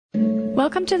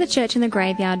Welcome to the Church in the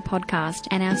Graveyard podcast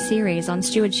and our series on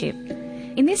stewardship.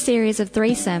 In this series of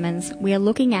 3 sermons, we are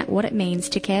looking at what it means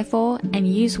to care for and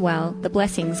use well the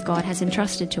blessings God has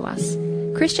entrusted to us.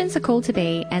 Christians are called to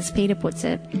be, as Peter puts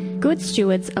it, good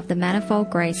stewards of the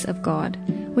manifold grace of God.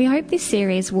 We hope this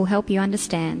series will help you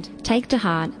understand, take to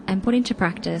heart, and put into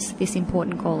practice this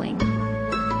important calling.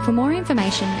 For more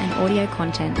information and audio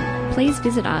content, please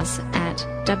visit us at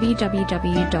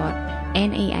www.neac.com.au.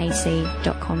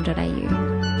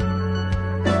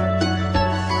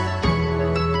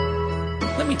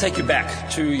 Let me take you back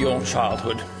to your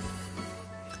childhood.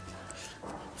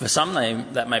 For some,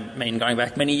 that may mean going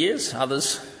back many years,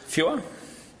 others fewer.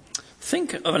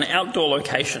 Think of an outdoor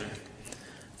location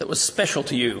that was special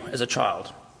to you as a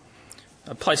child,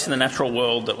 a place in the natural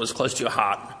world that was close to your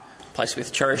heart, a place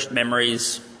with cherished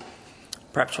memories,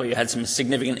 perhaps where you had some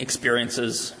significant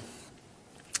experiences.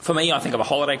 For me, I think of a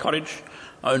holiday cottage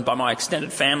owned by my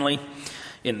extended family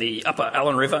in the upper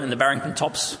Allen River in the Barrington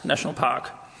Tops National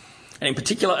Park, and in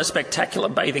particular a spectacular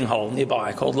bathing hole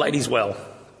nearby called Ladies Well,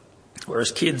 where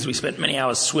as kids we spent many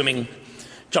hours swimming,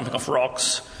 jumping off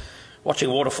rocks, watching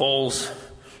waterfalls,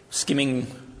 skimming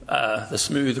the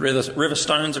smooth river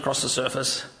stones across the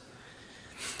surface.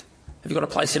 Have you got a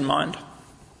place in mind?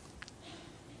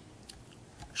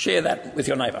 Share that with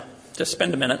your neighbour. Just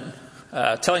spend a minute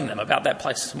telling them about that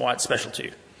place and why it's special to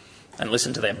you, and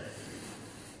listen to them.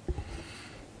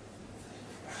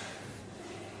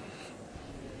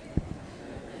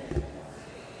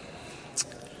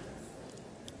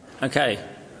 Okay,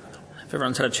 if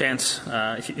everyone's had a chance,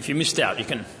 if you missed out, you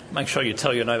can make sure you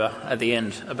tell your neighbour at the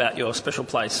end about your special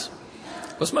place.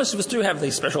 Because most of us do have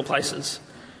these special places.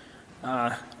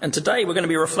 And today we're going to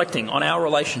be reflecting on our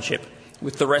relationship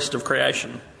with the rest of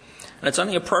creation. And it's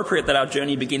only appropriate that our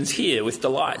journey begins here with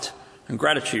delight and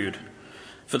gratitude,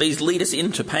 for these lead us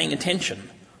into paying attention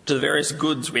to the various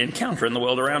goods we encounter in the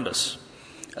world around us,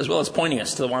 as well as pointing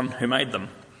us to the one who made them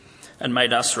and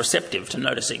made us receptive to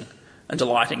noticing and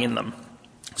delighting in them.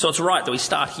 So it's right that we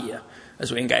start here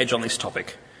as we engage on this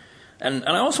topic. And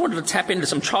I also wanted to tap into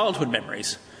some childhood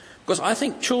memories, because I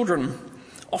think children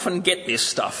often get this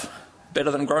stuff better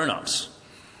than grown-ups.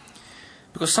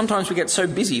 Because sometimes we get so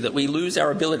busy that we lose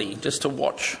our ability just to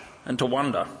watch and to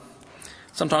wonder.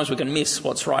 Sometimes we can miss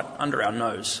what's right under our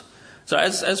nose. So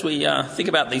as we think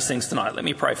about these things tonight, let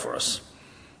me pray for us.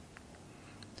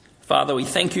 Father, we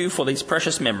thank you for these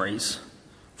precious memories,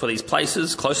 for these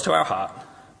places close to our heart.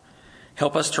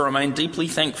 Help us to remain deeply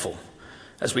thankful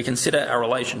as we consider our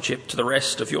relationship to the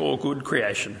rest of your good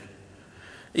creation,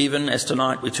 even as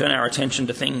tonight we turn our attention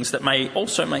to things that may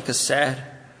also make us sad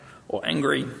or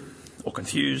angry or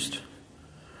confused.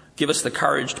 Give us the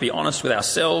courage to be honest with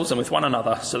ourselves and with one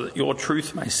another so that your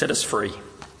truth may set us free.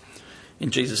 In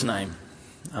Jesus' name,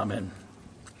 amen.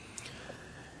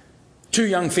 2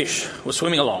 young fish were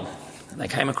swimming along, and they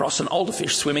came across an older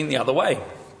fish swimming the other way.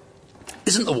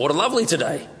 "Isn't the water lovely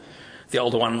today?" the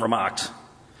older one remarked.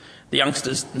 The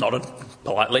youngsters nodded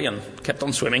politely and kept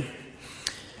on swimming.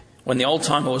 When the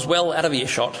old-timer was well out of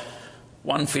earshot,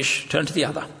 one fish turned to the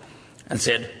other and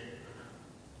said,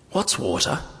 "What's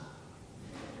water?"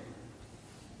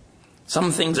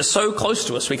 Some things are so close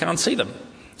to us we can't see them,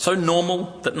 so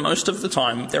normal that most of the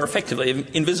time they're effectively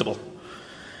invisible.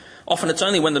 Often it's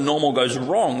only when the normal goes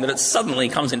wrong that it suddenly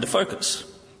comes into focus.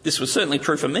 This was certainly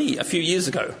true for me a few years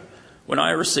ago, when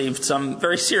I received some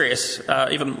very serious,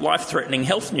 even life-threatening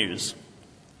health news.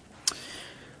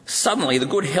 Suddenly, the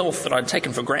good health that I'd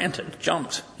taken for granted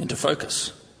jumped into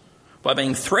focus. By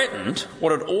being threatened,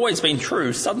 what had always been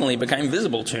true suddenly became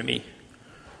visible to me.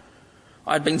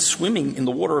 I'd been swimming in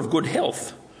the water of good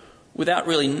health without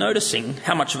really noticing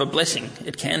how much of a blessing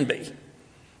it can be.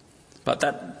 But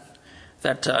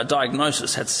that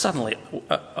diagnosis had suddenly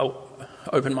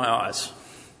opened my eyes.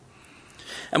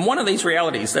 And one of these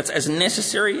realities that's as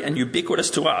necessary and ubiquitous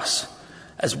to us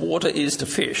as water is to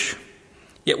fish,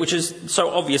 yet which is so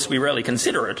obvious we rarely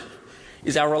consider it,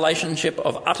 is our relationship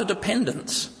of utter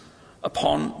dependence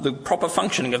upon the proper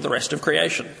functioning of the rest of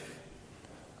creation.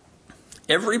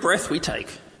 Every breath we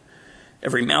take,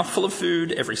 every mouthful of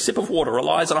food, every sip of water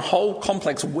relies on a whole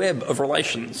complex web of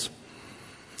relations.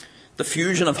 The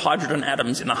fusion of hydrogen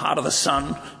atoms in the heart of the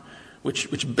sun,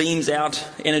 which beams out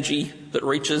energy that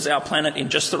reaches our planet in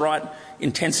just the right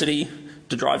intensity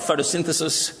to drive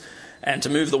photosynthesis and to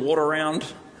move the water around,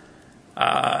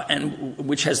 and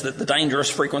which has the dangerous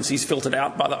frequencies filtered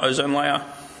out by the ozone layer.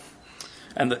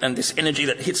 And this energy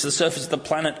that hits the surface of the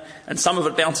planet, and some of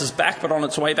it bounces back, but on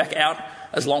its way back out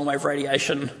as long-wave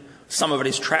radiation, some of it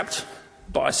is trapped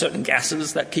by certain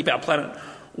gases that keep our planet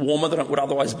warmer than it would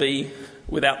otherwise be.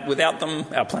 Without them,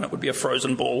 our planet would be a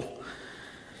frozen ball.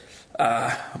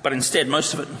 but instead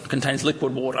most of it contains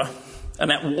liquid water. And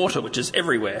that water, which is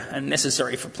everywhere and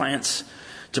necessary for plants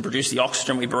to produce the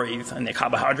oxygen we breathe and the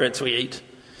carbohydrates we eat,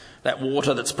 that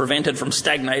water that's prevented from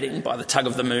stagnating by the tug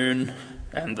of the moon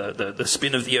and the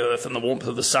spin of the earth and the warmth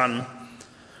of the sun,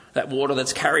 that water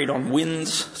that's carried on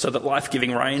winds so that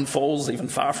life-giving rain falls even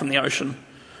far from the ocean,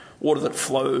 water that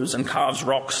flows and carves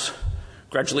rocks,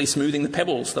 gradually smoothing the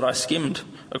pebbles that I skimmed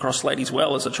across Lady's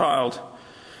Well as a child,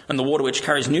 and the water which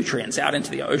carries nutrients out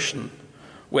into the ocean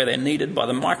where they're needed by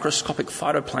the microscopic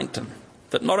phytoplankton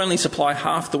that not only supply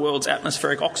half the world's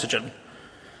atmospheric oxygen,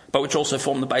 but which also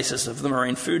form the basis of the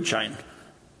marine food chain.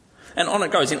 And on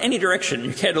it goes. In any direction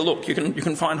you care to look, you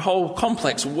can find whole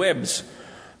complex webs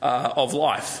of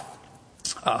life,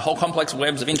 whole complex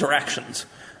webs of interactions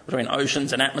between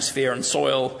oceans and atmosphere and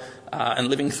soil and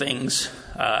living things.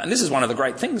 And this is one of the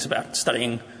great things about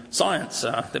studying science.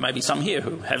 There may be some here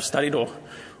who have studied or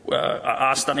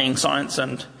are studying science,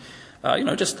 and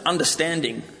just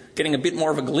understanding, getting a bit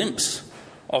more of a glimpse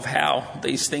of how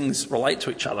these things relate to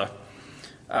each other,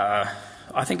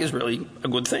 I think is really a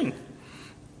good thing.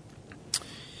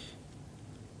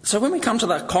 So when we come to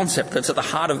the concept that's at the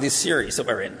heart of this series that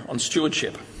we're in, on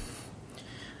stewardship,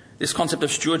 this concept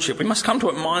of stewardship, we must come to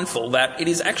it mindful that it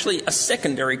is actually a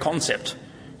secondary concept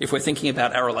if we're thinking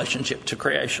about our relationship to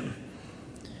creation.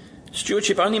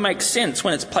 Stewardship only makes sense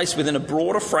when it's placed within a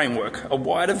broader framework, a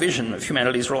wider vision of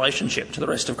humanity's relationship to the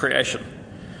rest of creation,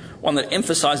 one that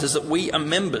emphasises that we are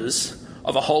members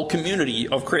of a whole community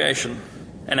of creation,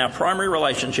 and our primary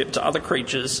relationship to other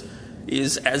creatures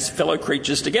is as fellow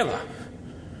creatures together,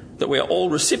 that we are all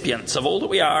recipients of all that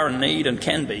we are and need and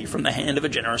can be from the hand of a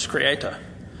generous creator.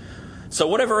 So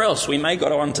whatever else we may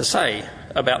go on to say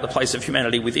about the place of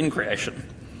humanity within creation,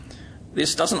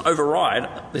 this doesn't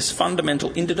override this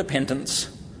fundamental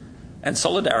interdependence and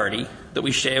solidarity that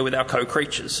we share with our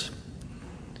co-creatures.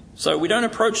 So we don't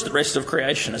approach the rest of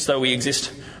creation as though we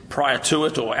exist prior to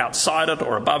it or outside it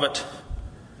or above it.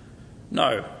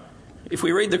 No. If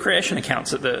we read the creation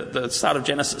accounts at the start of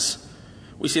Genesis,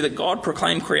 we see that God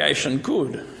proclaimed creation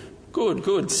good,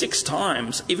 6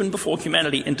 times, even before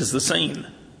humanity enters the scene.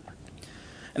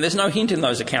 And there's no hint in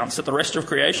those accounts that the rest of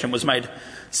creation was made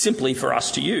simply for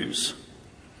us to use.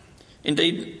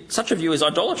 Indeed, such a view is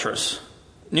idolatrous.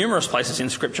 Numerous places in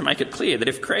Scripture make it clear that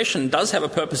if creation does have a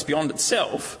purpose beyond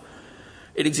itself,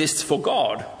 it exists for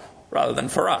God rather than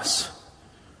for us.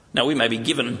 Now, we may be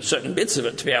given certain bits of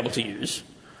it to be able to use,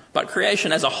 but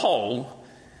creation as a whole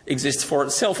exists for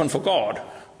itself and for God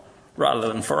rather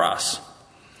than for us.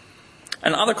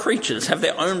 And other creatures have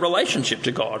their own relationship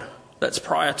to God that's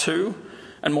prior to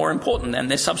and more important than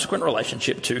their subsequent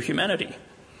relationship to humanity.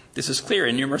 This is clear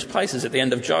in numerous places at the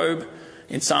end of Job,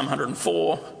 in Psalm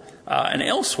 104, and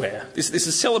elsewhere. This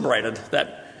is celebrated,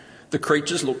 that the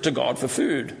creatures look to God for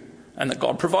food and that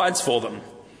God provides for them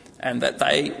and that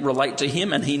they relate to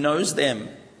him and he knows them.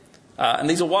 And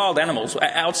these are wild animals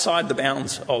outside the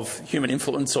bounds of human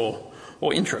influence or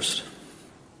interest.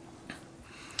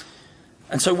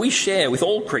 And so we share with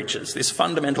all creatures this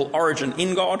fundamental origin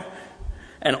in God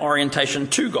and orientation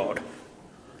to God.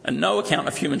 And no account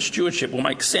of human stewardship will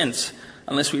make sense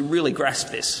unless we really grasp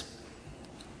this.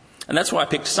 And that's why I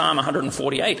picked Psalm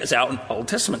 148 as our Old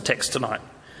Testament text tonight,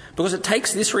 because it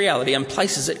takes this reality and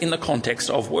places it in the context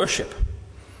of worship.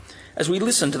 As we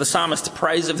listen to the psalmist's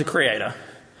praise of the Creator,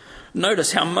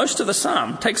 notice how most of the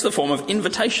psalm takes the form of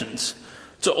invitations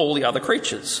to all the other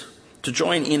creatures to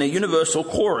join in a universal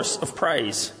chorus of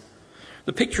praise.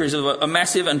 The picture is of a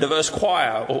massive and diverse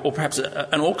choir, or perhaps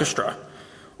an orchestra,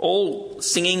 all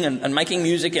singing and making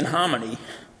music in harmony,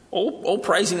 all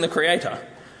praising the Creator,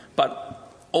 but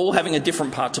all having a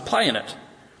different part to play in it.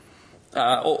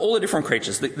 All the different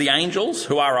creatures, the angels,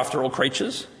 who are after all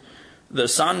creatures, the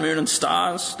sun, moon and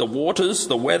stars, the waters,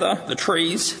 the weather, the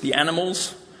trees, the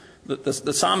animals.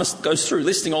 The psalmist goes through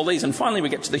listing all these, and finally we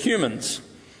get to the humans.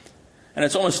 And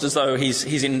it's almost as though he's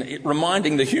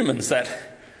reminding the humans that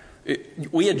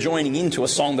we are joining into a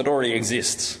song that already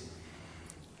exists.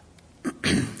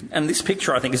 And this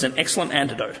picture, I think, is an excellent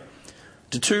antidote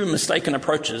to two mistaken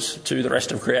approaches to the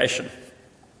rest of creation.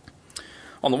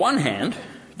 On the one hand,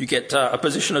 you get a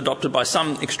position adopted by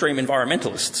some extreme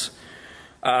environmentalists,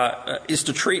 is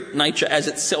to treat nature as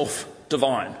itself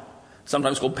divine,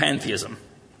 sometimes called pantheism.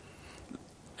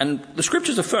 And the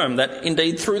Scriptures affirm that,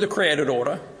 indeed, through the created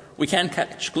order, we can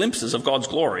catch glimpses of God's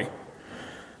glory,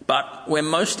 but we're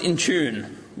most in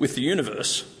tune with the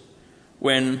universe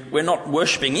when we're not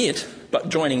worshipping it, but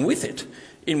joining with it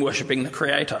in worshipping the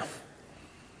Creator.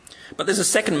 But there's a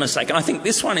second mistake, and I think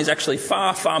this one is actually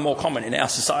far, far more common in our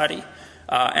society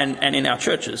and in our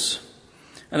churches.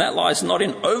 And that lies not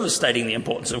in overstating the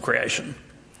importance of creation,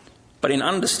 but in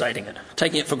understating it,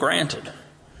 taking it for granted,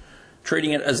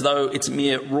 treating it as though it's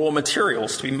mere raw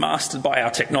materials to be mastered by our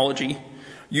technology,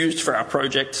 used for our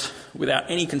projects, without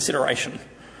any consideration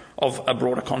of a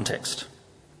broader context.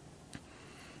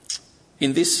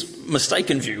 In this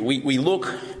mistaken view, we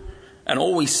look and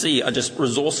all we see are just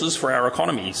resources for our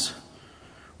economies.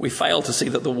 We fail to see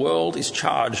that the world is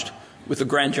charged with the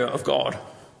grandeur of God,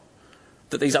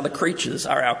 that these other creatures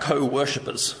are our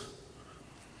co-worshippers.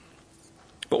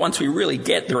 But once we really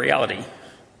get the reality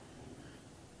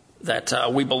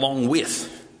that we belong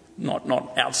with,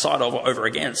 not outside of or over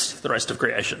against the rest of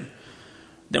creation,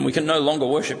 then we can no longer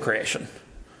worship creation,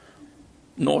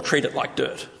 nor treat it like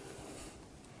dirt.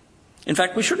 In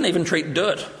fact, we shouldn't even treat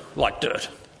dirt like dirt,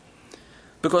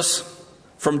 because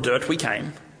from dirt we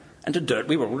came, and to dirt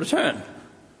we will return.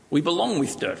 We belong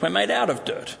with dirt. We're made out of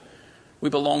dirt. We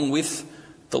belong with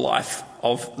the life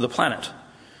of the planet.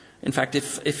 In fact,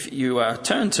 if you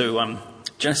turn to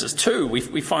Genesis 2,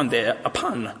 we find there a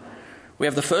pun. We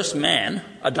have the first man,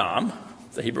 Adam,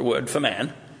 the Hebrew word for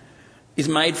man, is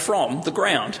made from the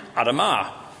ground,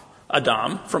 Adamah.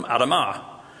 Adam from Adamah.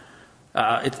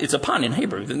 It's a pun in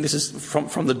Hebrew. This is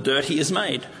from the dirt he is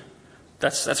made.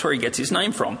 That's where he gets his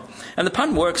name from. And the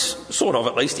pun works, sort of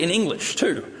at least, in English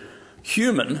too.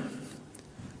 Human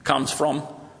comes from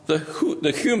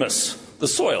the humus, the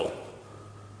soil.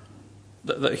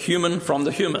 The human from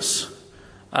the humus.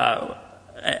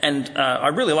 And I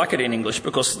really like it in English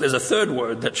because there's a third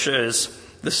word that shares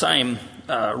the same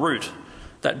root.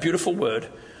 That beautiful word,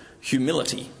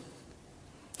 humility.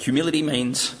 Humility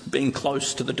means being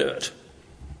close to the dirt.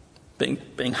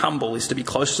 Being humble is to be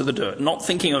close to the dirt, not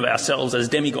thinking of ourselves as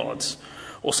demigods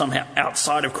or somehow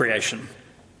outside of creation,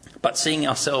 but seeing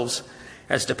ourselves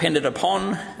as dependent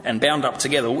upon and bound up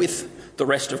together with the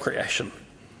rest of creation.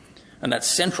 And that's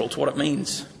central to what it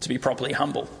means to be properly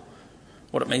humble,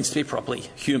 what it means to be properly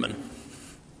human.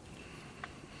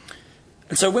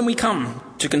 And so when we come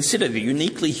to consider the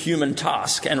uniquely human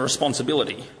task and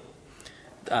responsibility,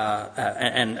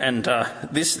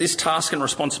 this task and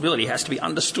responsibility has to be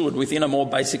understood within a more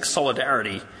basic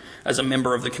solidarity as a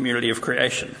member of the community of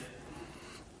creation.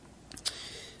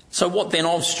 So what then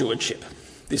of stewardship,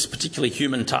 this particularly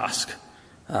human task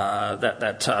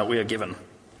that we are given?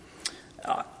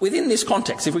 Within this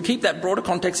context, if we keep that broader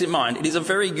context in mind, it is a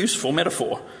very useful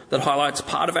metaphor that highlights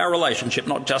part of our relationship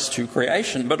not just to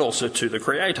creation but also to the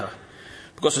Creator.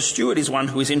 Because a steward is one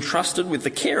who is entrusted with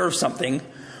the care of something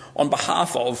on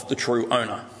behalf of the true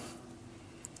owner.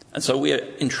 And so we are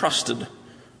entrusted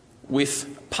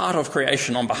with part of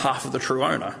creation on behalf of the true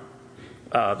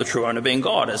owner being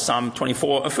God, as Psalm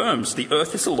 24 affirms, the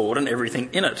earth is the Lord and everything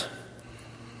in it.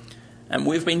 And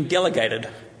we've been delegated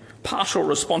partial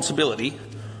responsibility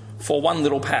for one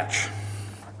little patch.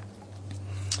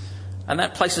 And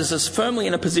that places us firmly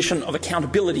in a position of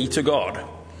accountability to God,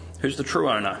 who's the true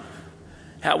owner.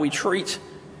 How we treat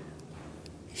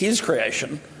his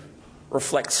creation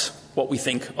reflects what we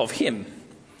think of him.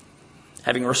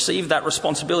 Having received that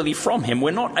responsibility from him,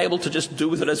 we're not able to just do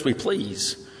with it as we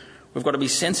please. We've got to be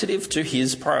sensitive to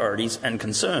his priorities and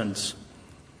concerns.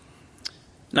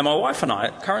 Now, my wife and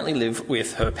I currently live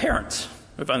with her parents.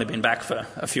 We've only been back for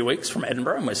a few weeks from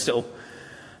Edinburgh, and we're still,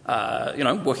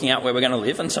 working out where we're going to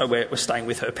live, and so we're staying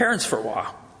with her parents for a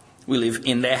while. We live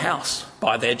in their house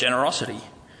by their generosity.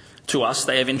 To us,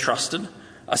 they have entrusted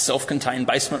a self-contained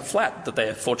basement flat that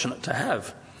they're fortunate to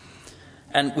have.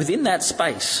 And within that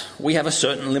space, we have a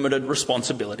certain limited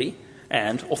responsibility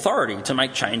and authority to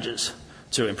make changes,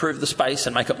 to improve the space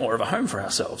and make it more of a home for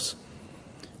ourselves.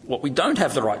 What we don't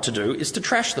have the right to do is to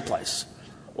trash the place,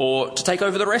 or to take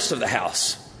over the rest of the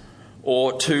house,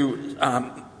 or to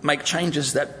make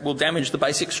changes that will damage the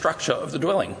basic structure of the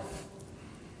dwelling.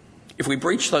 If we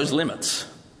breach those limits,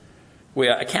 we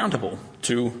are accountable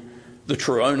to the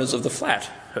true owners of the flat,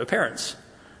 her parents.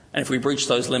 And if we breach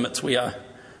those limits, we are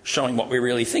showing what we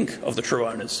really think of the true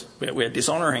owners. We're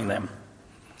dishonouring them.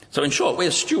 So in short,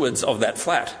 we're stewards of that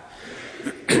flat.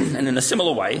 And in a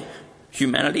similar way,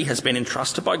 humanity has been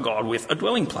entrusted by God with a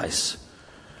dwelling place.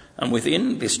 And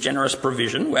within this generous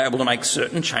provision, we're able to make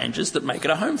certain changes that make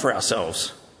it a home for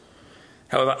ourselves.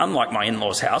 However, unlike my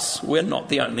in-laws' house, we're not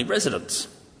the only residents.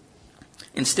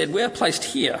 Instead, we're placed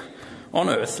here on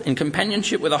Earth in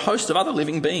companionship with a host of other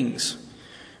living beings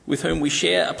with whom we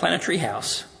share a planetary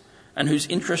house and whose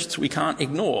interests we can't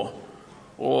ignore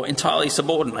or entirely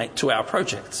subordinate to our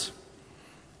projects.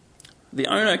 The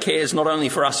owner cares not only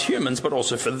for us humans but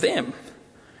also for them.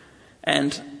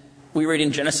 And we read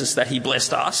in Genesis that he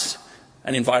blessed us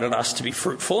and invited us to be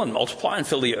fruitful and multiply and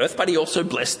fill the earth, but he also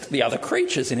blessed the other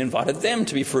creatures and invited them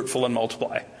to be fruitful and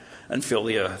multiply and fill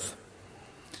the earth.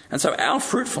 And so our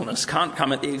fruitfulness can't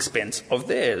come at the expense of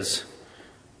theirs.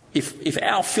 If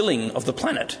our filling of the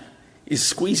planet is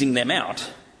squeezing them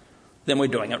out, then we're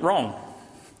doing it wrong.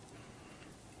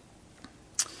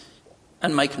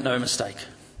 And make no mistake,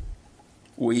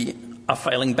 we are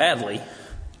failing badly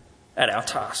at our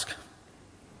task.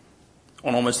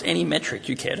 On almost any metric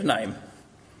you care to name,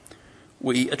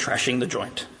 we are trashing the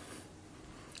joint.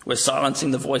 We're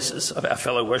silencing the voices of our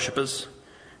fellow worshippers.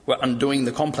 We're undoing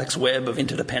the complex web of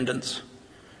interdependence.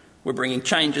 We're bringing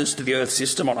changes to the Earth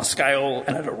system on a scale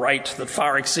and at a rate that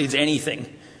far exceeds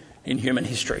anything in human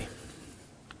history.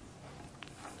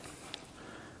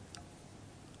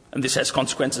 And this has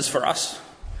consequences for us.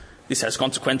 This has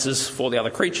consequences for the other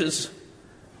creatures.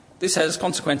 This has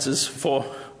consequences for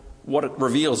what it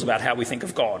reveals about how we think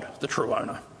of God, the true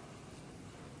owner.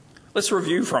 Let's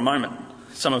review for a moment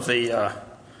some of the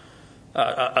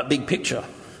a big picture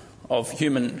of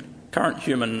current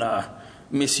human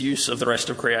misuse of the rest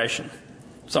of creation.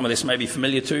 Some of this may be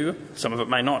familiar to you, some of it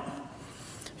may not.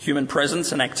 Human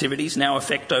presence and activities now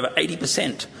affect over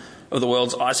 80% of the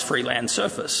world's ice-free land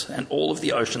surface and all of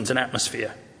the oceans and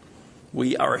atmosphere.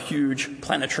 We are a huge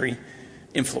planetary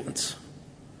influence.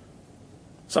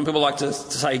 Some people like to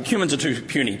say humans are too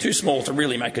puny, too small to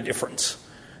really make a difference.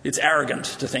 It's arrogant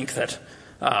to think that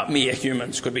mere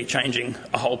humans could be changing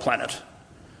a whole planet.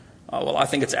 Well, I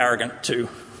think it's arrogant to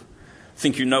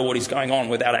think you know what is going on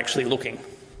without actually looking.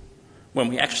 When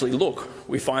we actually look,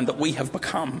 we find that we have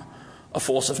become a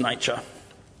force of nature.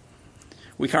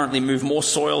 We currently move more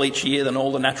soil each year than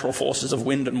all the natural forces of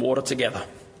wind and water together.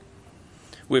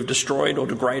 We've destroyed or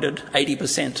degraded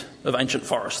 80% of ancient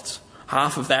forests,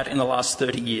 half of that in the last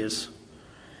 30 years.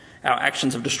 Our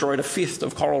actions have destroyed a fifth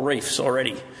of coral reefs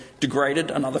already,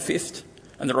 degraded another fifth,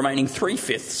 and the remaining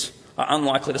 3/5 are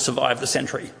unlikely to survive the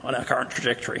century on our current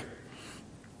trajectory.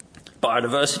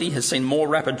 Biodiversity has seen more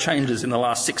rapid changes in the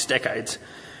last 6 decades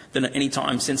than at any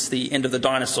time since the end of the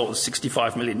dinosaurs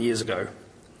 65 million years ago.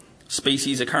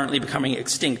 Species are currently becoming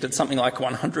extinct at something like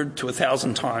 100 to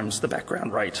 1,000 times the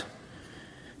background rate.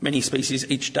 Many species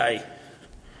each day,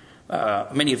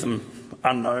 many of them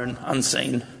unknown,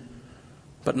 unseen,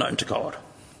 but known to God.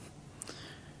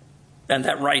 And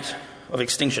that rate of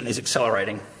extinction is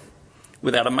accelerating.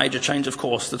 Without a major change of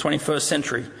course, the 21st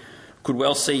century could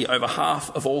well see over half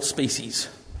of all species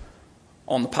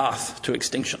on the path to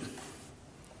extinction.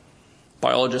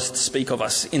 Biologists speak of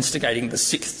us instigating the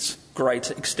 6th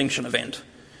great extinction event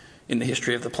in the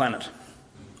history of the planet,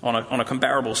 on a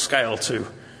comparable scale to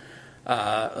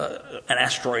an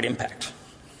asteroid impact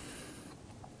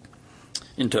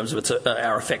in terms of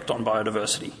our effect on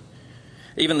biodiversity.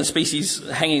 Even the species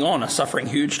hanging on are suffering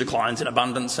huge declines in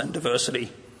abundance and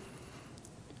diversity.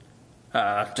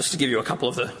 Just to give you a couple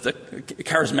of the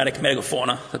charismatic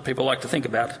megafauna that people like to think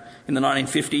about. In the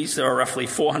 1950s, there were roughly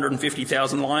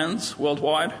 450,000 lions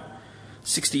worldwide.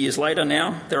 60 years later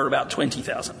now, there are about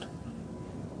 20,000.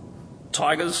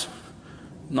 Tigers,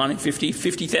 1950,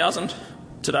 50,000.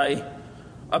 Today,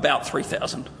 about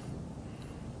 3,000.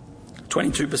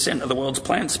 22% of the world's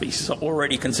plant species are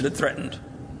already considered threatened.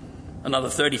 Another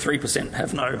 33%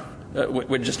 have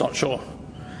we're just not sure,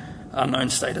 unknown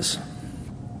status.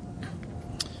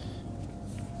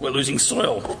 We're losing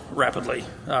soil rapidly.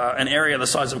 An area the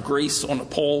size of Greece or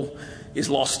Nepal is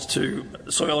lost to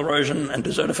soil erosion and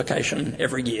desertification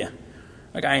every year.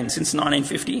 Again, since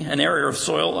 1950, an area of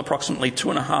soil approximately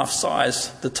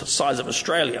 2.5 the size of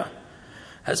Australia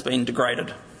has been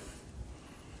degraded.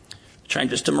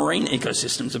 Changes to marine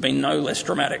ecosystems have been no less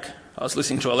dramatic. I was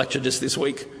listening to a lecture just this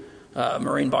week, a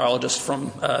marine biologist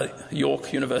from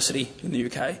York University in the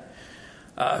UK,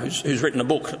 who's written a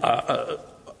book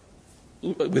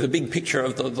with a big picture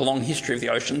of the long history of the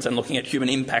oceans and looking at human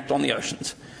impact on the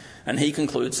oceans. And he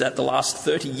concludes that the last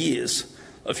 30 years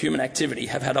of human activity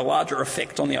have had a larger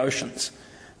effect on the oceans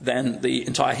than the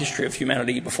entire history of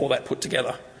humanity before that put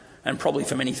together, and probably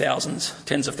for many thousands,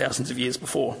 tens of thousands of years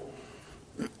before.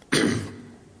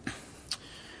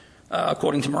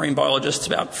 According to marine biologists,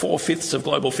 about 4/5 of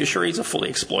global fisheries are fully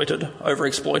exploited,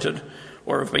 overexploited,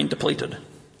 or have been depleted.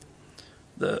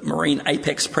 The marine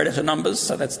apex predator numbers,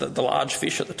 so that's the large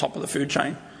fish at the top of the food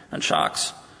chain, and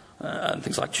sharks, and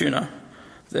things like tuna,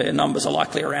 their numbers are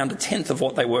likely around 1/10 of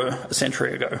what they were a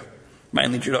century ago,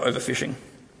 mainly due to overfishing.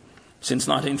 Since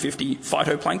 1950,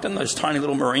 phytoplankton, those tiny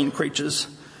little marine creatures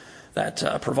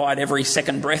that provide every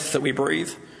second breath that we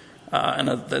breathe, and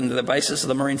are the basis of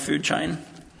the marine food chain.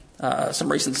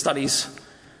 Some recent studies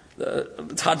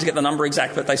It's hard to get the number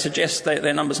exact, but they suggest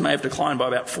their numbers may have declined by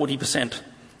about 40%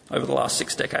 over the last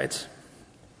 6 decades.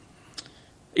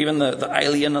 Even the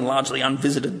alien and largely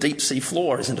unvisited deep sea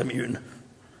floor isn't immune.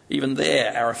 Even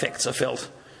there, our effects are felt.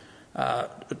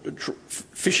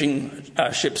 Fishing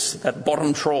ships that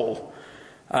bottom trawl.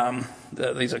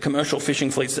 These are commercial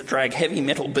fishing fleets that drag heavy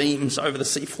metal beams over the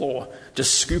sea floor,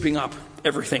 just scooping up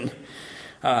everything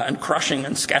and crushing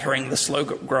and scattering the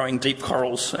slow-growing deep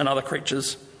corals and other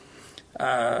creatures.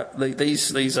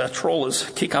 These trawlers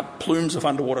kick up plumes of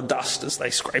underwater dust as they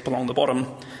scrape along the bottom,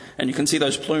 and you can see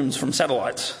those plumes from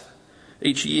satellites.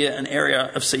 Each year, an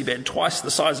area of seabed twice the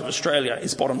size of Australia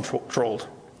is bottom trawled,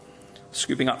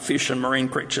 scooping up fish and marine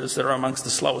creatures that are amongst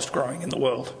the slowest growing in the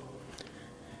world.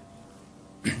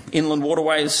 Inland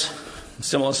waterways,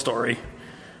 similar story.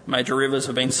 Major rivers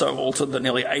have been so altered that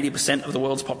nearly 80% of the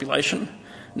world's population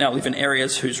now live in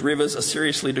areas whose rivers are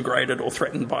seriously degraded or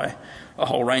threatened by a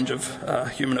whole range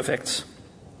of human effects.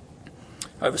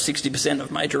 Over 60%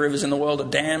 of major rivers in the world are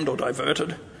dammed or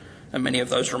diverted, and many of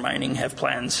those remaining have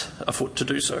plans afoot to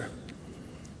do so.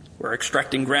 We're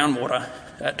extracting groundwater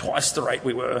at twice the rate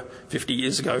we were 50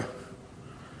 years ago.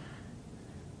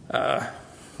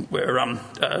 We're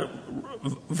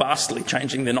vastly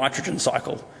changing the nitrogen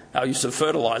cycle. Our use of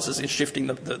fertilisers is shifting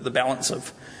the balance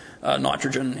of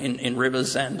nitrogen in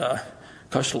rivers and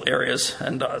coastal areas.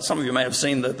 And some of you may have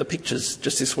seen the pictures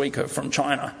just this week from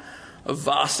China of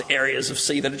vast areas of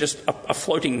sea that are just a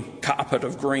floating carpet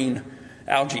of green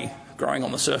algae growing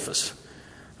on the surface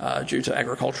due to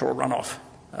agricultural runoff.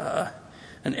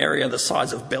 An area the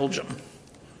size of Belgium.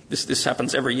 This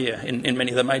happens every year in many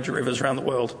of the major rivers around the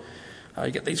world.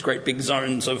 You get these great big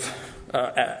zones of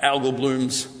algal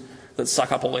blooms that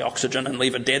suck up all the oxygen and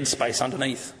leave a dead space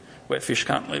underneath where fish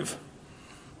can't live.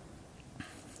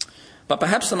 But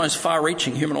perhaps the most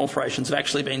far-reaching human alterations have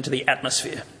actually been to the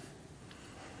atmosphere.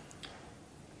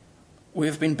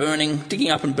 We've been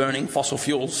digging up and burning fossil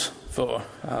fuels for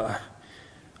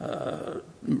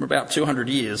about 200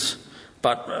 years,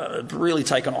 but really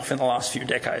taken off in the last few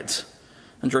decades.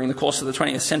 And during the course of the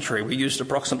 20th century, we used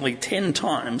approximately 10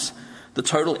 times the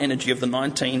total energy of the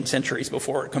 19 centuries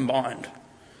before it combined.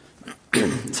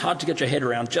 It's hard to get your head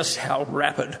around just how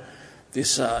rapid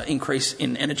this increase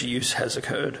in energy use has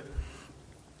occurred.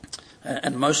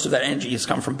 And most of that energy has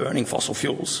come from burning fossil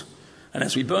fuels. And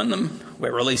as we burn them,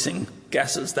 we're releasing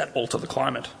gases that alter the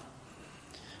climate.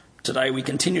 Today, we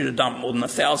continue to dump more than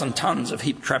 1,000 tonnes of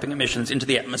heat-trapping emissions into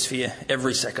the atmosphere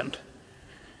every second.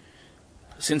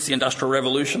 Since the Industrial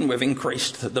Revolution, we've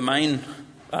increased the main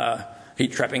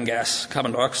heat-trapping gas,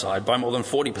 carbon dioxide, by more than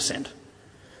 40%.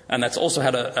 And that's also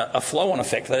had a flow-on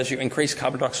effect that as you increase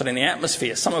carbon dioxide in the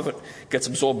atmosphere, some of it gets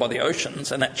absorbed by the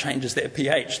oceans, and that changes their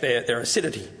pH, their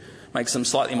acidity, makes them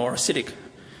slightly more acidic.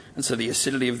 And so the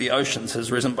acidity of the oceans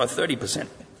has risen by 30%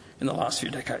 in the last few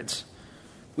decades.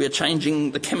 We are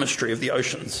changing the chemistry of the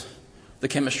oceans, the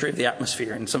chemistry of the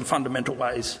atmosphere in some fundamental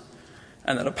ways,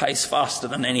 and at a pace faster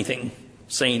than anything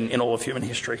seen in all of human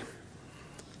history.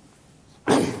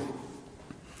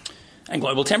 And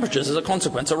global temperatures, as a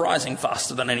consequence, are rising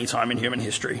faster than any time in human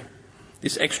history.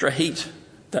 This extra heat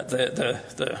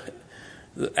that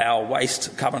our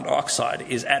waste carbon dioxide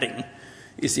is adding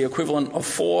is the equivalent of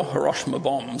 4 Hiroshima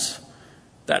bombs.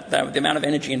 The amount of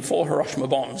energy in 4 Hiroshima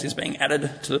bombs is being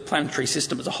added to the planetary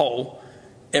system as a whole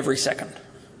every second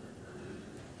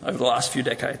over the last few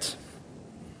decades.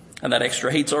 And that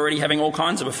extra heat's already having all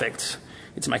kinds of effects.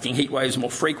 It's making heat waves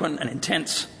more frequent and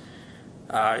intense.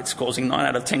 It's causing 9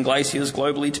 out of 10 glaciers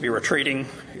globally to be retreating.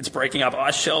 It's breaking up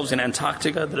ice shelves in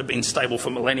Antarctica that have been stable for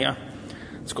millennia.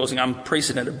 It's causing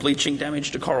unprecedented bleaching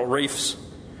damage to coral reefs.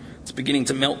 It's beginning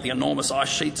to melt the enormous ice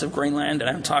sheets of Greenland and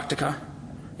Antarctica.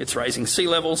 It's raising sea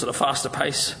levels at a faster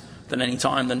pace than any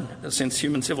time since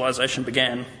human civilization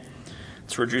began.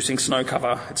 It's reducing snow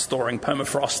cover. It's thawing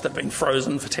permafrost that have been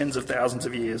frozen for tens of thousands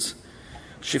of years.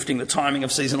 Shifting the timing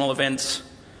of seasonal events.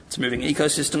 It's moving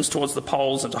ecosystems towards the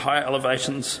poles and to higher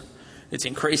elevations. It's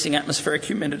increasing atmospheric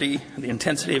humidity and the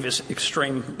intensity of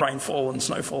extreme rainfall and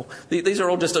snowfall. These are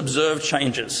all just observed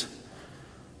changes.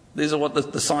 These are what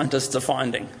the scientists are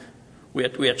finding.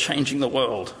 We are changing the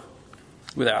world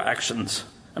with our actions.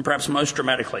 And perhaps most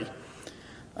dramatically,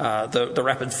 the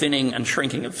rapid thinning and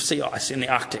shrinking of sea ice in the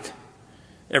Arctic.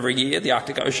 Every year, the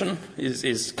Arctic Ocean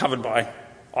is covered by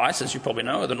ice, as you probably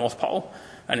know, at the North Pole.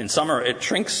 And in summer it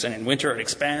shrinks, and in winter it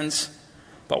expands.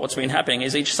 But what's been happening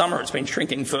is each summer it's been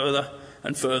shrinking further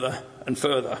and further and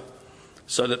further,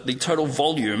 so that the total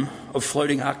volume of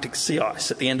floating Arctic sea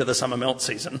ice at the end of the summer melt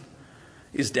season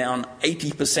is down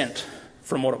 80%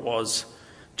 from what it was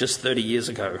just 30 years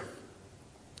ago.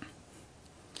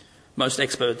 Most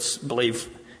experts believe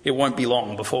it won't be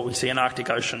long before we see an Arctic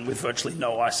Ocean with virtually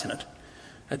no ice in it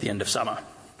at the end of summer.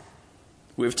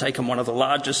 We've taken one of the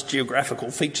largest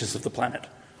geographical features of the planet,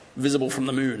 visible from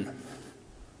the moon,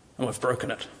 and we've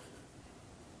broken it.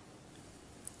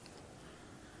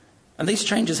 And these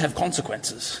changes have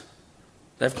consequences.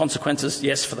 They have consequences,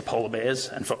 yes, for the polar bears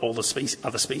and for all the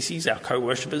other species, our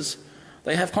co-worshippers.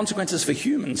 They have consequences for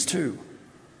humans too,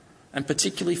 and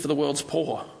particularly for the world's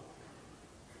poor.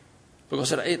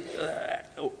 Because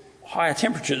higher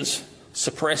temperatures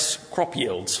suppress crop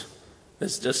yields.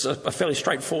 There's just a fairly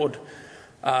straightforward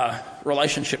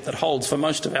relationship that holds for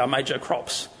most of our major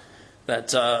crops,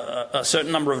 that a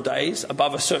certain number of days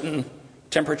above a certain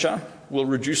temperature will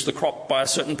reduce the crop by a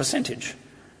certain percentage.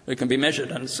 It can be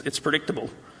measured and it's predictable.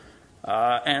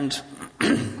 And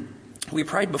we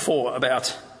prayed before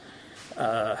about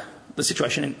the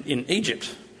situation in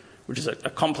Egypt, which is a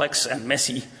complex and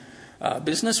messy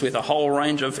business with a whole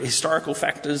range of historical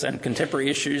factors and contemporary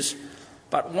issues.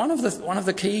 But one of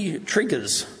the key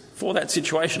triggers for that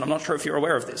situation, I'm not sure if you're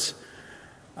aware of this,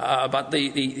 but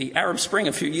the Arab Spring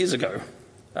a few years ago,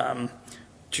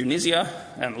 Tunisia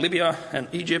and Libya and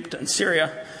Egypt and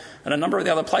Syria and a number of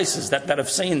the other places that have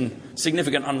seen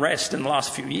significant unrest in the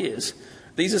last few years,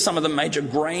 these are some of the major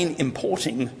grain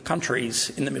importing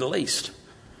countries in the Middle East.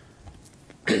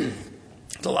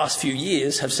 The last few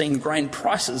years have seen grain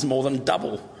prices more than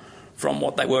double from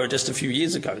what they were just a few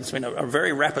years ago. There's been a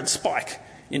very rapid spike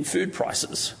in food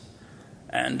prices.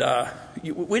 And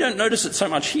we don't notice it so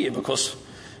much here because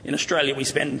in Australia we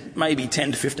spend maybe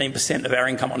 10 to 15% of our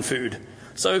income on food.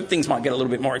 So things might get a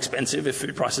little bit more expensive if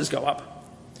food prices go up.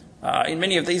 In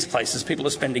many of these places, people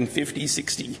are spending 50,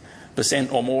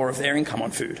 60% or more of their income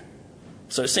on food.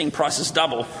 So seeing prices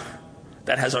double,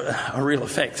 that has a real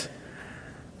effect.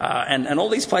 And all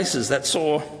these places that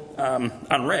saw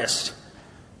unrest,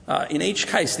 in each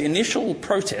case, the initial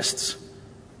protests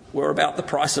were about the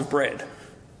price of bread.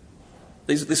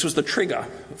 This was the trigger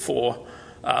for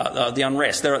the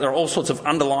unrest. There are all sorts of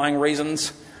underlying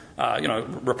reasons,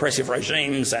 repressive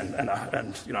regimes and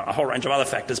a whole range of other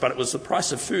factors, but it was the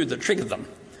price of food that triggered them.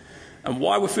 And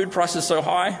why were food prices so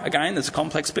high? Again, there's a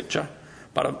complex picture,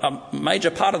 but a major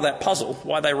part of that puzzle,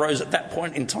 why they rose at that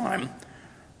point in time,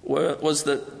 was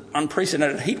the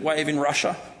unprecedented heat wave in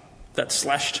Russia that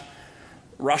slashed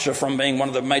Russia from being one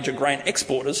of the major grain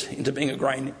exporters into being a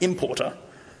grain importer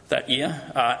that year,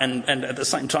 and at the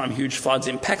same time huge floods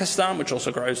in Pakistan, which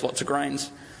also grows lots of grains.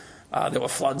 There were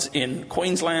floods in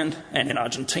Queensland and in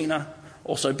Argentina,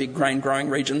 also big grain growing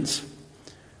regions.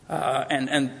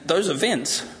 And those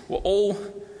events were all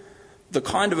the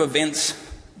kind of events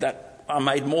that are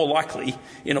made more likely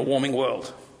in a warming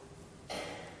world.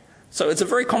 So it's a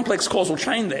very complex causal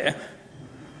chain there,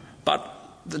 but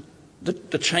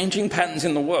the changing patterns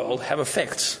in the world have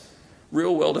effects,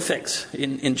 real world effects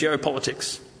in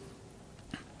geopolitics,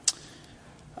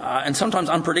 and sometimes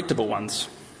unpredictable ones.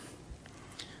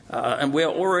 And we're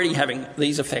already having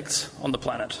these effects on the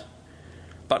planet.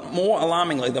 But more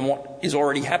alarmingly than what is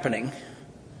already happening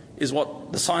is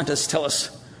what the scientists tell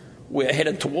us we're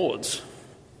headed towards.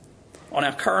 On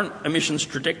our current emissions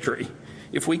trajectory,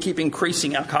 if we keep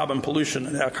increasing our carbon pollution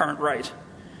at our current rate,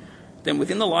 then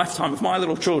within the lifetime of my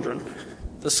little children,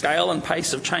 the scale and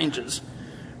pace of changes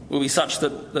will be such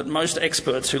that most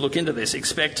experts who look into this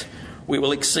expect we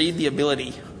will exceed the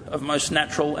ability of most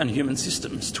natural and human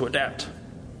systems to adapt.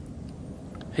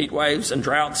 Heat waves and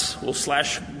droughts will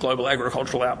slash global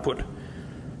agricultural output.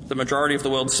 The majority of the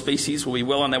world's species will be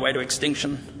well on their way to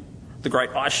extinction. The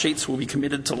great ice sheets will be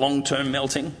committed to long-term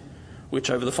melting, which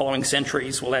over the following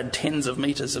centuries will add tens of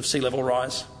metres of sea level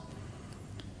rise.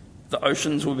 The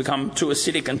oceans will become too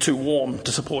acidic and too warm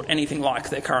to support anything like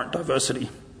their current diversity.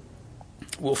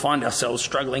 We'll find ourselves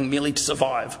struggling merely to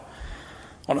survive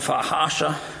on a far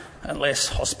harsher and less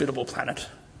hospitable planet.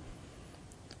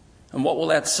 And what will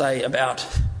that say about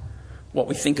what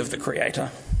we think of the Creator?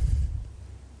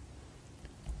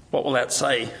 What will that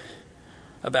say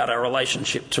about our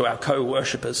relationship to our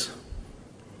co-worshippers?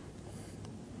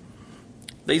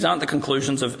 These aren't the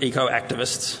conclusions of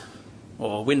eco-activists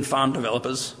or wind farm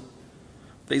developers.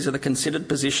 These are the considered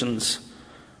positions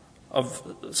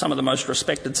of some of the most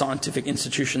respected scientific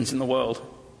institutions in the world.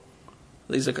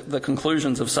 These are the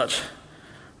conclusions of such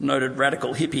noted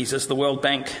radical hippies as the World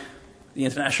Bank, the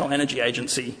International Energy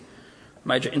Agency,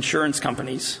 major insurance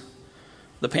companies,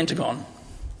 the Pentagon.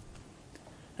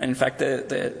 And in fact,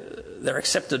 they're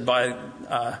accepted by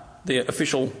the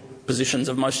official positions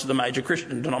of most of the major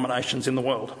Christian denominations in the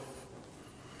world.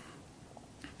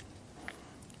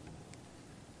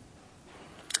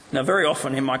 Now, very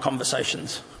often in my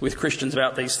conversations with Christians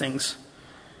about these things,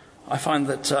 I find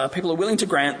that people are willing to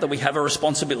grant that we have a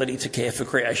responsibility to care for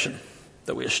creation,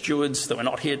 that we are stewards, that we're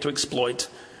not here to exploit,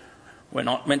 we're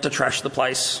not meant to trash the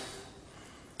place.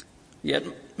 Yet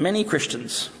many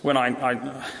Christians, when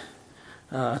I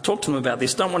talk to them about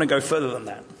this, don't want to go further than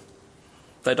that.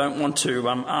 They don't want to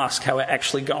ask how we're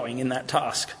actually going in that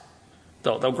task.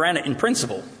 They'll grant it in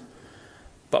principle,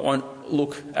 but won't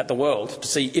look at the world to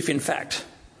see if, in fact,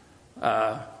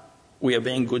 we are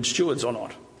being good stewards or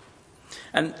not.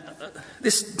 And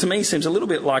this, to me, seems a little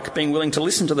bit like being willing to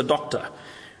listen to the doctor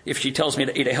if she tells me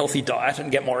to eat a healthy diet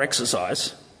and get more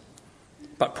exercise,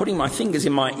 but putting my fingers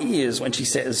in my ears when she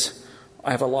says,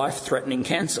 I have a life-threatening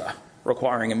cancer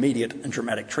requiring immediate and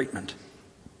dramatic treatment.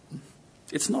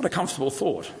 It's not a comfortable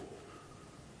thought.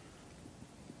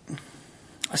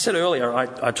 I said earlier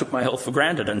I took my health for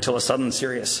granted until a sudden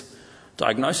serious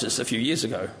diagnosis a few years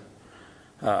ago,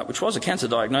 which was a cancer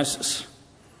diagnosis.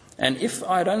 And if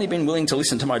I had only been willing to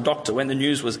listen to my doctor when the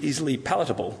news was easily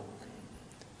palatable,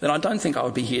 then I don't think I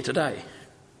would be here today.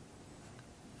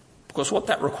 Because what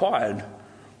that required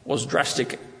was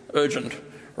drastic, urgent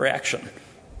reaction.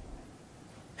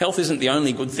 Health isn't the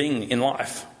only good thing in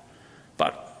life,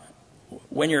 but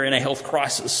when you're in a health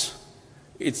crisis,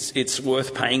 it's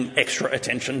worth paying extra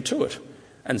attention to it,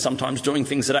 and sometimes doing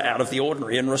things that are out of the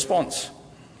ordinary in response.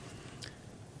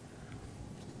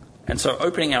 And so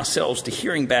opening ourselves to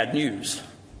hearing bad news,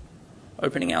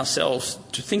 opening ourselves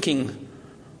to thinking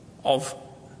of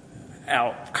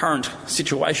our current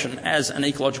situation as an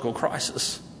ecological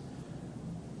crisis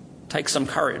takes some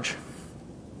courage.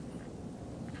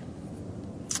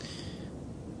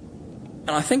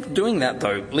 And I think doing that,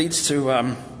 though, leads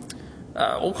to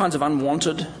all kinds of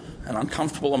unwanted and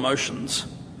uncomfortable emotions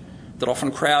that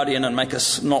often crowd in and make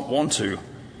us not want to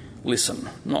listen,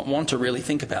 not want to really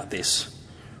think about this.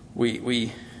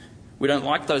 We don't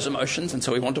like those emotions, and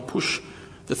so we want to push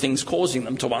the things causing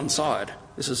them to one side.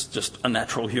 This is just a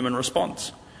natural human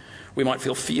response. We might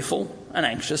feel fearful and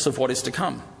anxious of what is to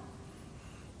come.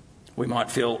 We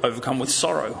might feel overcome with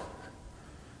sorrow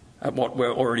at what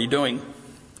we're already doing.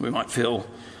 We might feel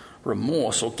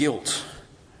remorse or guilt.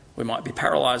 We might be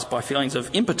paralysed by feelings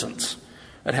of impotence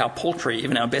at how paltry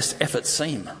even our best efforts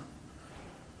seem.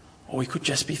 Or we could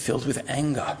just be filled with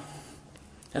anger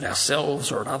at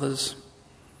ourselves or at others.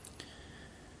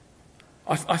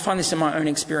 I find this in my own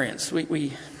experience.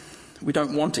 We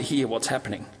don't want to hear what's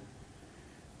happening.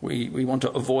 We want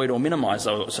to avoid or minimise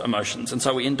those emotions, and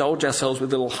so we indulge ourselves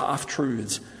with little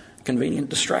half-truths, convenient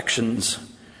distractions.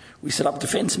 We set up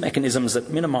defence mechanisms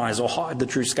that minimise or hide the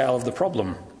true scale of the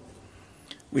problem.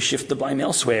 We shift the blame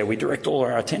elsewhere. We direct all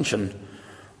our attention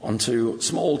onto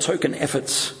small token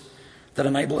efforts that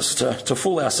enable us to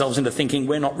fool ourselves into thinking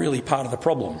we're not really part of the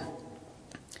problem.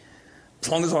 As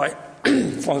long as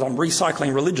I'm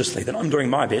recycling religiously, then I'm doing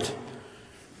my bit.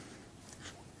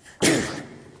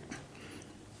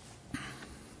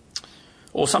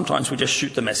 Or sometimes we just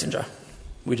shoot the messenger.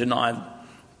 We deny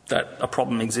that a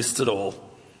problem exists at all.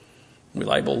 We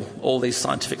label all these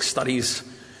scientific studies,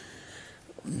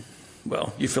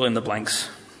 well, you fill in the blanks.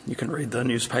 You can read the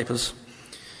newspapers.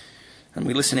 And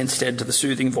we listen instead to the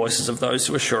soothing voices of those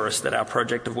who assure us that our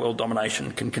project of world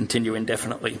domination can continue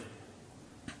indefinitely.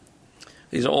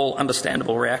 These are all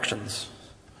understandable reactions,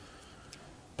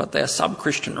 but they are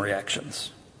sub-Christian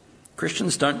reactions.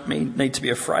 Christians don't need to be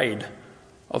afraid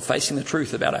of facing the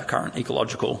truth about our current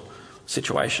ecological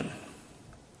situation.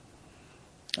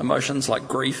 Emotions like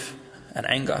grief and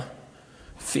anger,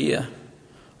 fear,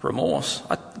 remorse,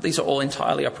 these are all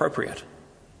entirely appropriate.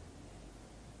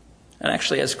 And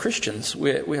actually, as Christians,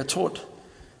 we are taught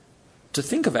to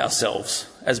think of ourselves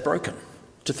as broken,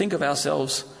 to think of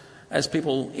ourselves as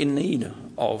people in need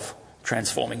of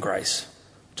transforming grace,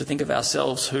 to think of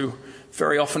ourselves who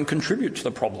very often contribute to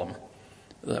the problem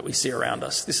that we see around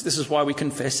us. This is why we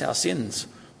confess our sins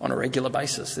on a regular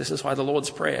basis. This is why the Lord's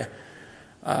Prayer,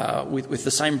 with the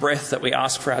same breath that we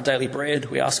ask for our daily bread,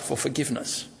 we ask for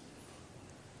forgiveness.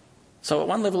 So at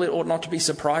one level, it ought not to be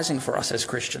surprising for us as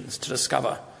Christians to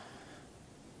discover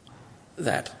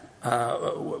that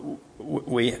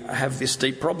we have this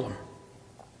deep problem.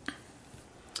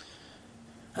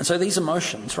 And so these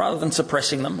emotions, rather than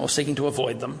suppressing them or seeking to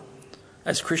avoid them,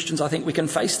 as Christians, I think we can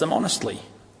face them honestly,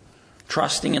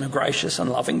 trusting in a gracious and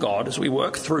loving God as we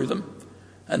work through them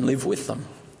and live with them.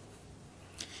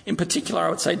 In particular, I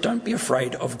would say, don't be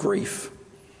afraid of grief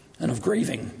and of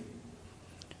grieving.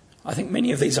 I think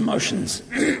many of these emotions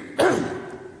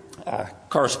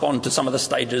correspond to some of the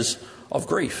stages of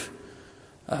grief.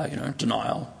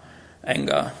 Denial,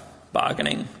 anger,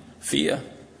 bargaining, fear.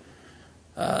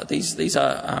 These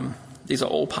are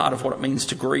all part of what it means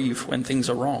to grieve when things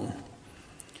are wrong.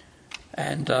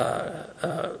 And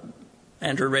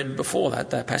Andrew read before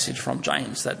that passage from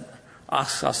James that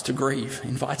asks us to grieve,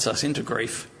 invites us into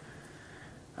grief.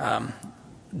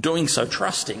 Doing so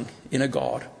trusting in a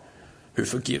God who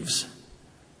forgives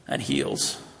and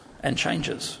heals and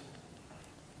changes.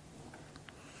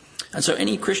 And so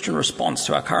any Christian response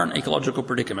to our current ecological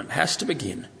predicament has to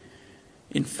begin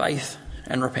in faith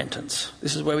and repentance.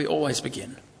 This is where we always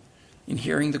begin, in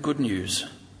hearing the good news,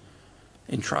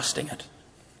 in trusting it.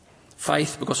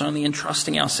 Faith, because only in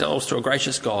trusting ourselves to a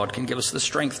gracious God can give us the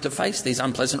strength to face these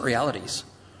unpleasant realities.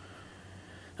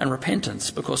 And repentance,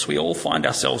 because we all find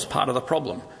ourselves part of the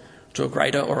problem to a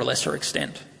greater or a lesser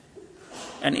extent.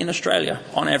 And in Australia,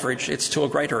 on average, it's to a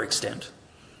greater extent,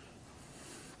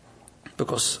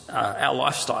 because our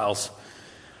lifestyles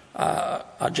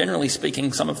are generally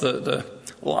speaking some of the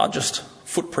largest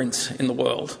footprints in the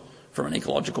world from an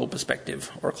ecological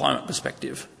perspective or a climate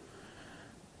perspective.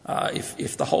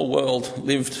 If the whole world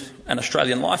lived an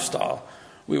Australian lifestyle,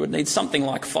 we would need something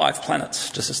like 5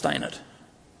 planets to sustain it.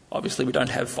 Obviously, we don't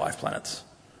have 5 planets.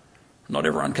 Not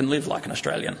everyone can live like an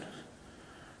Australian.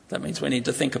 That means we need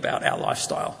to think about our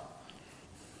lifestyle.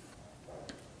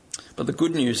 But the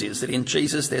good news is that in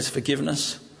Jesus there's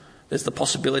forgiveness, there's the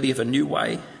possibility of a new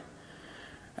way,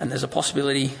 and there's a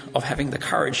possibility of having the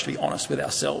courage to be honest with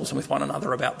ourselves and with one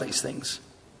another about these things.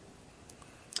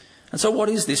 And so what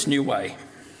is this new way?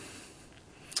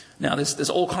 Now, there's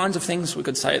all kinds of things we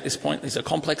could say at this point. These are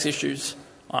complex issues.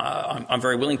 I'm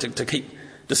very willing to keep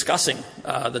discussing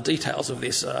the details of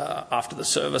this after the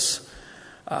service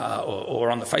or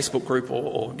on the Facebook group,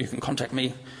 or you can contact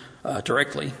me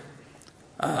directly.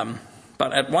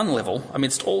 But at one level,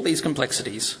 amidst all these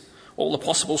complexities, all the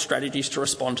possible strategies to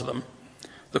respond to them,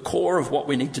 the core of what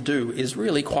we need to do is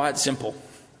really quite simple.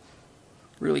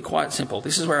 Really quite simple.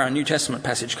 This is where our New Testament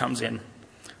passage comes in.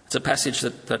 It's a passage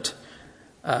that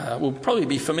will probably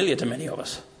be familiar to many of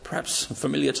us, perhaps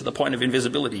familiar to the point of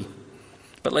invisibility.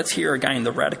 But let's hear again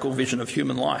the radical vision of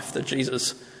human life that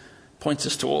Jesus points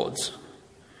us towards.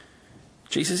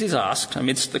 Jesus is asked,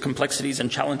 amidst the complexities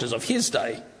and challenges of his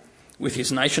day, with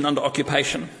his nation under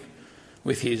occupation,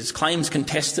 with his claims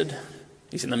contested,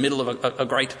 he's in the middle of a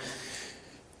great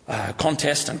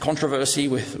contest and controversy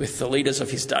with the leaders of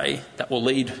his day that will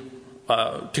lead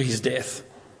to his death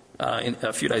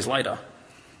a few days later.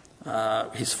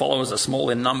 His followers are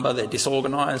small in number, they're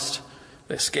disorganised,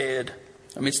 they're scared.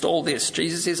 Amidst all this,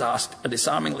 Jesus is asked a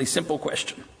disarmingly simple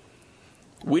question.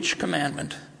 Which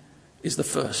commandment is the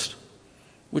first?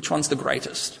 Which one's the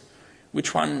greatest?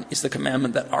 Which one is the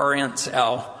commandment that orients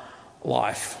our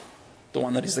life? The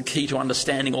one that is the key to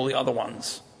understanding all the other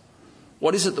ones?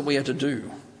 What is it that we are to do?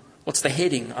 What's the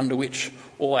heading under which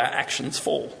all our actions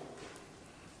fall?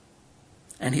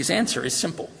 And his answer is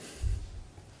simple.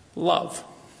 Love.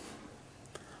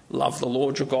 Love the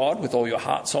Lord your God with all your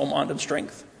heart, soul, mind and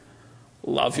strength.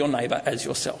 Love your neighbour as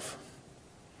yourself.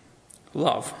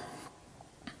 Love.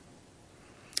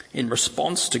 In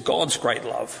response to God's great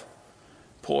love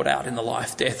poured out in the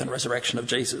life, death and resurrection of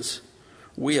Jesus,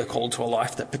 we are called to a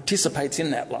life that participates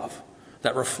in that love,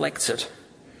 that reflects it,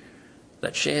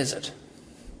 that shares it.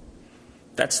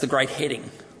 That's the great heading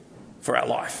for our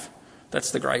life.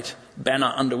 That's the great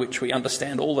banner under which we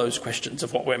understand all those questions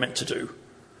of what we're meant to do.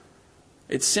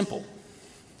 It's simple.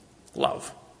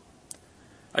 Love.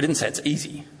 I didn't say it's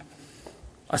easy.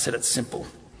 I said it's simple.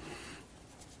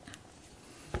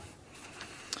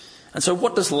 And so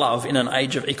what does love in an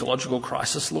age of ecological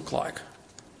crisis look like?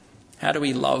 How do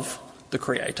we love the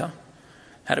Creator?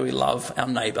 How do we love our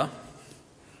neighbour?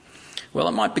 Well,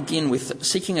 it might begin with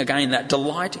seeking again that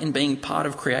delight in being part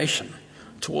of creation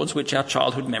towards which our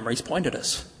childhood memories pointed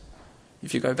us.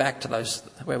 If you go back to those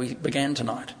where we began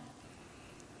tonight.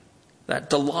 That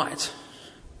delight,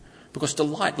 because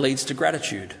delight leads to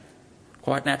gratitude,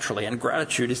 quite naturally, and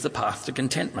gratitude is the path to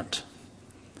contentment.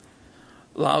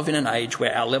 Love in an age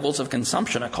where our levels of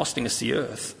consumption are costing us the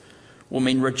earth will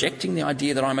mean rejecting the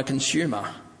idea that I'm a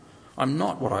consumer. I'm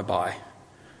not what I buy.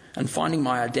 And finding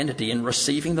my identity in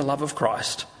receiving the love of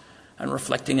Christ and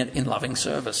reflecting it in loving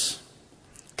service.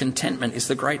 Contentment is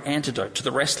the great antidote to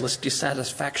the restless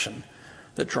dissatisfaction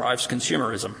that drives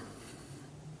consumerism.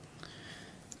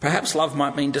 Perhaps love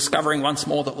might mean discovering once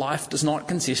more that life does not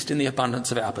consist in the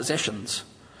abundance of our possessions,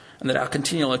 and that our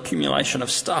continual accumulation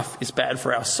of stuff is bad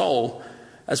for our soul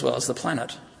as well as the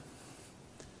planet.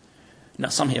 Now,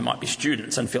 some here might be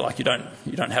students and feel like you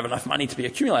don't have enough money to be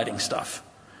accumulating stuff.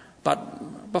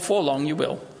 But before long you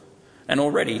will. And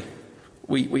already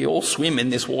we all swim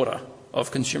in this water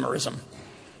of consumerism.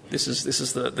 This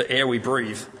is the air we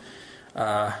breathe.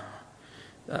 I'm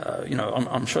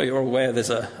sure you're aware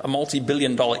there's a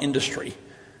multi-billion-dollar industry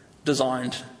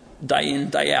designed day in,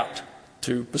 day out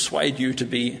to persuade you to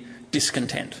be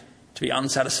discontent, to be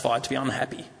unsatisfied, to be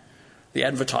unhappy. The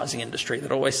advertising industry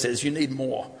that always says you need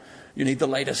more, you need the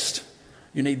latest,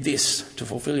 you need this to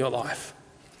fulfill your life.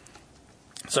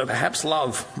 So perhaps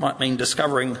love might mean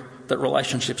discovering that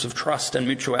relationships of trust and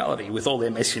mutuality, with all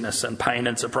their messiness and pain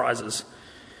and surprises,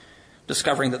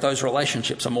 discovering that those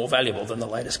relationships are more valuable than the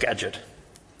latest gadget.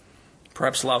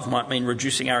 Perhaps love might mean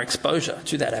reducing our exposure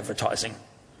to that advertising.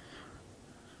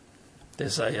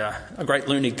 There's a great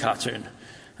Loonig cartoon,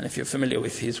 and if you're familiar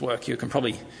with his work, you can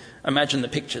probably imagine the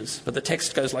pictures, but the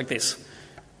text goes like this.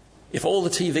 If all the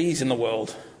TVs in the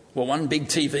world were one big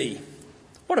TV,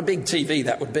 what a big TV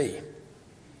that would be.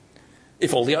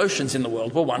 If all the oceans in the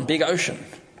world were one big ocean,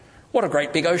 what a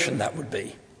great big ocean that would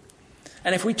be.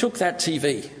 And if we took that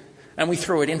TV and we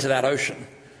threw it into that ocean,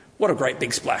 what a great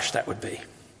big splash that would be.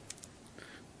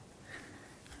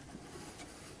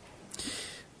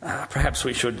 Perhaps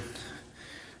we should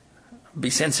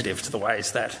be sensitive to the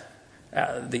ways that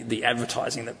the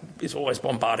advertising that is always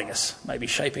bombarding us may be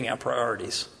shaping our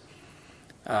priorities,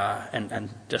 and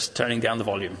just turning down the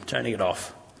volume, turning it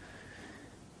off,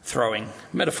 throwing,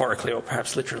 metaphorically or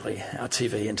perhaps literally, our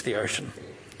TV into the ocean.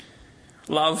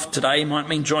 Love today might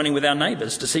mean joining with our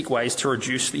neighbours to seek ways to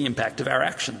reduce the impact of our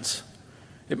actions.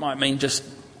 It might mean just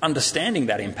understanding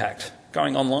that impact,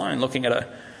 going online, looking at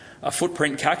a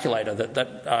footprint calculator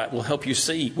that will help you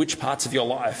see which parts of your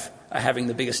life are having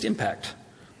the biggest impact.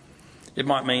 It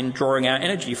might mean drawing our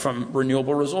energy from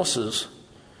renewable resources.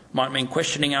 It might mean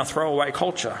questioning our throwaway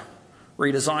culture,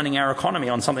 redesigning our economy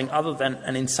on something other than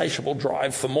an insatiable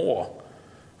drive for more.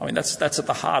 I mean, that's at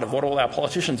the heart of what all our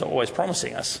politicians are always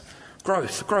promising us.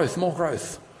 Growth, growth, more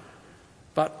growth.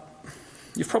 But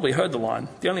you've probably heard the line.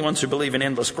 The only ones who believe in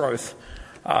endless growth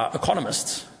are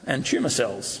economists and tumour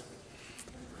cells.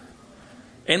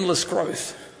 Endless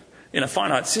growth in a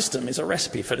finite system is a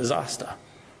recipe for disaster.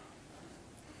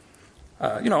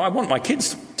 I want my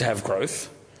kids to have growth.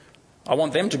 I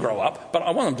want them to grow up, but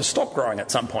I want them to stop growing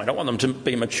at some point. I want them to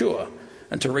be mature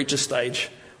and to reach a stage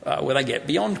where they get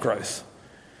beyond growth.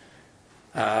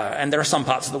 And there are some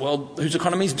parts of the world whose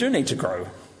economies do need to grow,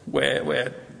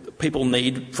 where people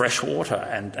need fresh water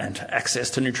and access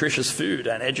to nutritious food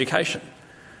and education.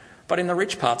 But in the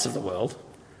rich parts of the world,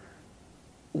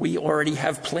 we already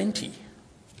have plenty.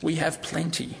 We have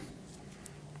plenty.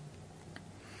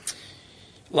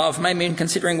 Love may mean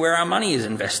considering where our money is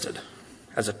invested,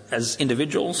 as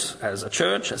individuals, as a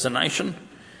church, as a nation,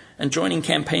 and joining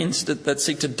campaigns that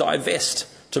seek to divest,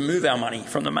 to move our money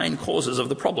from the main causes of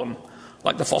the problem,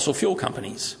 like the fossil fuel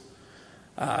companies.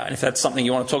 And if that's something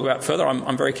you want to talk about further,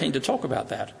 I'm very keen to talk about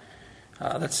that.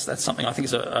 That's something I think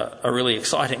is a really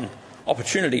exciting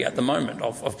opportunity at the moment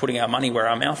of putting our money where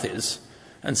our mouth is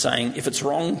and saying if it's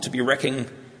wrong to be wrecking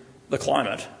the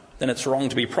climate, then it's wrong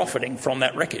to be profiting from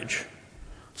that wreckage.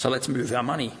 So let's move our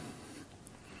money.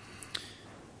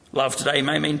 Love today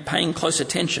may mean paying close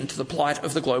attention to the plight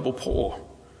of the global poor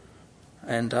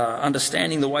and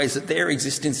understanding the ways that their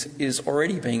existence is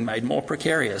already being made more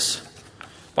precarious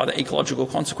by the ecological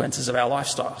consequences of our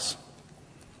lifestyles.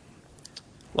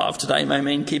 Love today may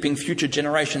mean keeping future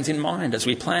generations in mind as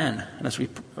we plan and as we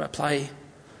play.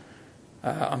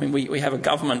 We have a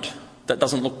government that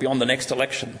doesn't look beyond the next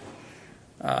election.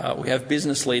 We have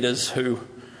business leaders who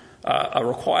are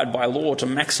required by law to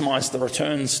maximise the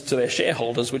returns to their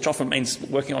shareholders, which often means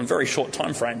working on very short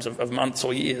timeframes of months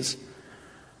or years.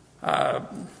 But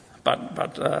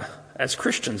as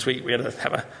Christians, we have to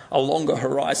have a longer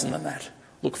horizon than that.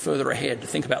 Look further ahead to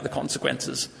think about the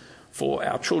consequences for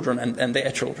our children and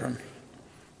their children.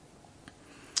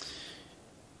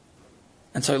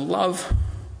 And so love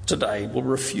today will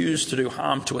refuse to do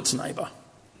harm to its neighbour.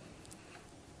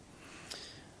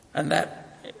 And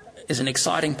that is an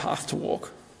exciting path to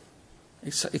walk.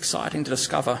 It's exciting to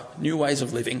discover new ways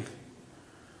of living.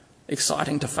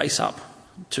 Exciting to face up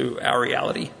to our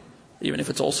reality, even if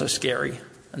it's also scary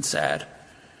and sad.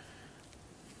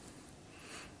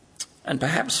 And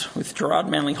perhaps with Gerard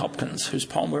Manley Hopkins, whose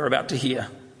poem we're about to hear,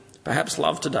 perhaps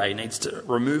love today needs to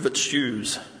remove its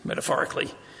shoes,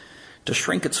 metaphorically, to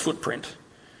shrink its footprint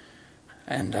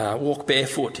and walk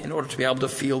barefoot in order to be able to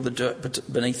feel the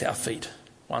dirt beneath our feet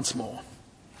once more.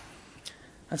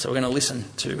 And so we're going to listen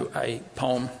to a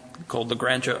poem called The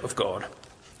Grandeur of God.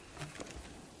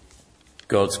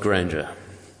 God's Grandeur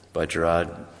by Gerard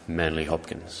Manley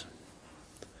Hopkins.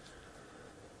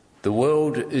 The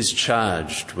world is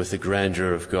charged with the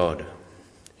grandeur of God.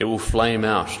 It will flame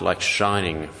out like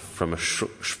shining from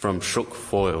shook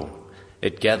foil.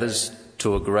 It gathers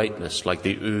to a greatness like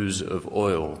the ooze of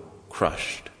oil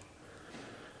crushed.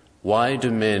 Why do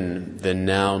men then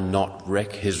now not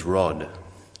reck his rod?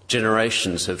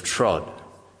 Generations have trod,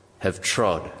 have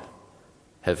trod,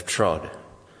 have trod,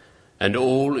 and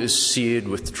all is seared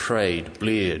with trade,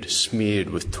 bleared, smeared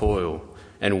with toil,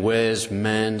 and wears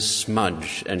man's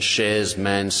smudge and shares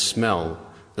man's smell.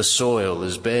 The soil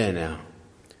is bare now,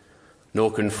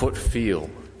 nor can foot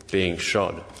feel being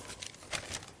shod.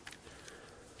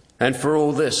 And for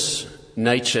all this,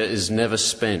 nature is never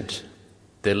spent.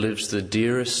 There lives the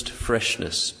dearest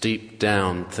freshness deep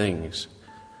down things.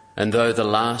 And though the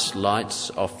last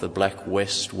lights off the black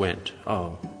west went,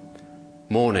 oh,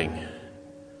 morning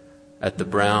at the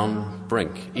brown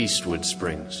brink eastward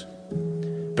springs.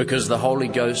 Because the Holy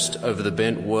Ghost over the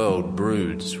bent world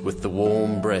broods with the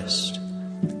warm breast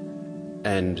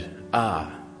and,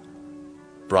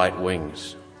 bright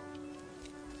wings.